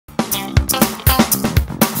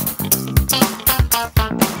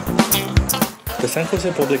San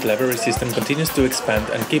Jose public library system continues to expand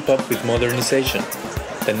and keep up with modernization.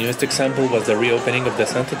 The newest example was the reopening of the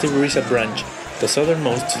Santa Teresa Branch, the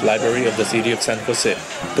southernmost library of the city of San Jose.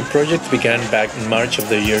 The project began back in March of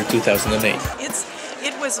the year 2008.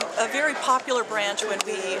 It was a very popular branch when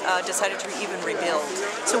we decided to even rebuild.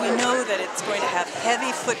 So we know that it's going to have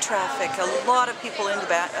heavy foot traffic, a lot of people in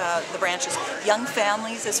the branches, young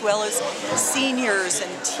families as well as seniors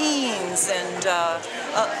and teens and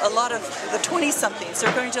a lot of the 20-somethings.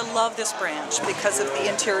 They're going to love this branch because of the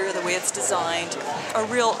interior, the way it's designed, a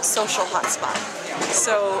real social hotspot.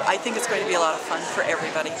 So I think it's going to be a lot of fun for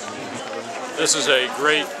everybody. This is a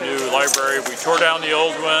great new library. We tore down the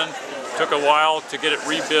old one. Took a while to get it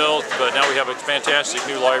rebuilt, but now we have a fantastic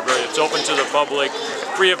new library. It's open to the public,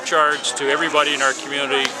 free of charge to everybody in our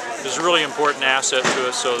community. It's a really important asset to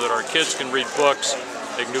us so that our kids can read books,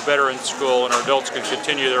 they can do better in school, and our adults can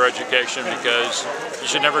continue their education because you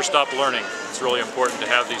should never stop learning. It's really important to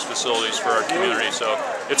have these facilities for our community, so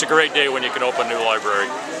it's a great day when you can open a new library.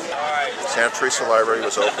 Santa Teresa Library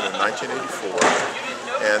was opened in 1984,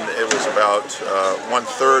 and it was about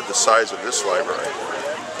 1/3 the size of this library.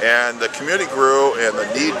 And the community grew and the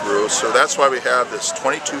need grew, so that's why we have this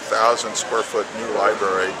 22,000 square foot new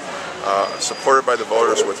library supported by the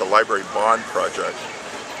voters with a library bond project.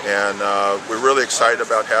 And we're really excited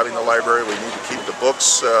about having the library. We need to keep the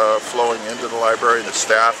books flowing into the library, the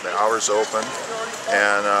staff, the hours open,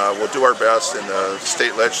 and we'll do our best in the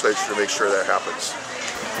state legislature to make sure that happens.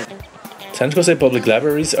 San Jose public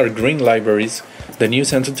libraries are green libraries. The new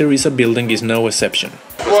Santa Teresa building is no exception.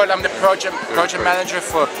 Well, I'm the project manager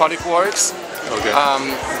for Public Works,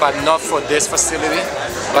 but not for this facility.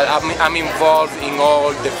 But I'm involved in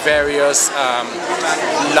all the various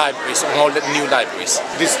libraries, all the new libraries.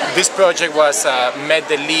 This project was met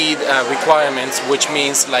the LEED requirements, which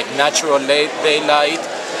means like natural daylight,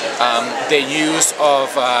 the use of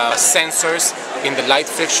sensors in the light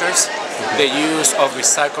fixtures, the use of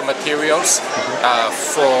recycled materials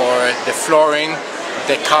for the flooring,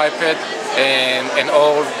 the carpet, and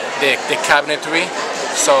all the cabinetry.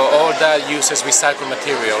 So all that uses recycled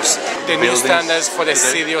materials. The new standards for the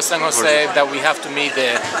city of San Jose that we have to meet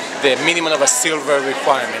the minimum of a silver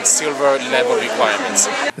requirement, silver level requirements.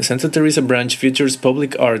 The Santa Teresa branch features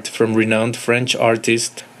public art from renowned French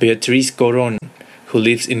artist Beatrice Coron, who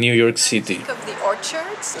lives in New York City. Of the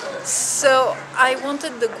orchards. So I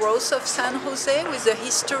wanted the growth of San Jose with the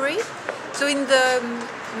history. So in the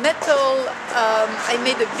metal, I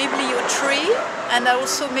made a bibliotree, and I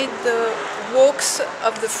also made the walks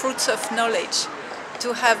of the fruits of knowledge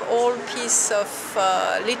to have all piece of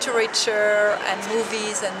literature and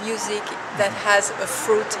movies and music that has a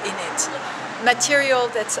fruit in it. Material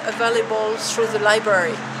that's available through the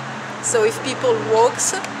library. So if people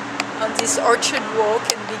walks on this orchard walk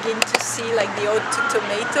and begin to see like the Ode to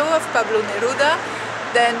Tomato of Pablo Neruda,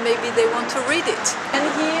 then maybe they want to read it. And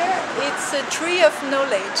here it's a tree of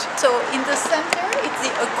knowledge. So in the center it's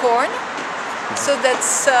the acorn. So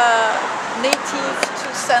that's native to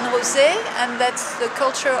San Jose, and that's the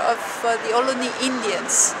culture of the Ohlone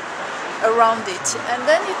Indians around it. And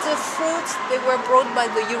then it's the fruits they were brought by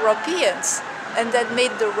the Europeans, and that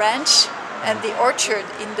made the ranch and the orchard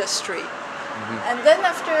industry. And then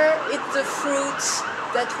after, it's the fruits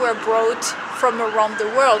that were brought from around the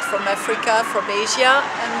world, from Africa, from Asia,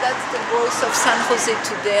 and that's the growth of San Jose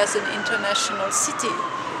today as an international city.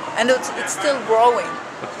 And it's still growing,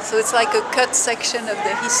 so it's like a cut section of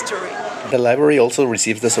the history. The library also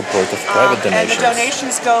receives the support of private donations. And the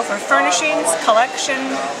donations go for furnishings, collection,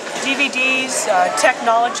 DVDs,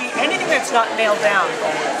 technology, anything that's not nailed down.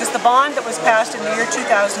 Because the bond that was passed in the year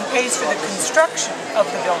 2000 pays for the construction of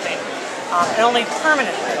the building. And only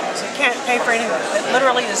permanent buildings. You can't pay for anything that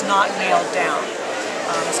literally is not nailed down.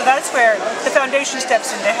 So that's where the foundation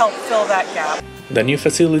steps in to help fill that gap. The new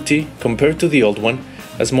facility, compared to the old one,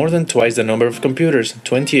 has more than twice the number of computers,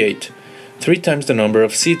 28, 3 times the number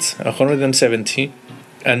of seats, 170,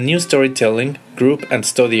 and new storytelling, group and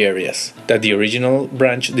study areas that the original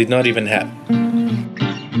branch did not even have.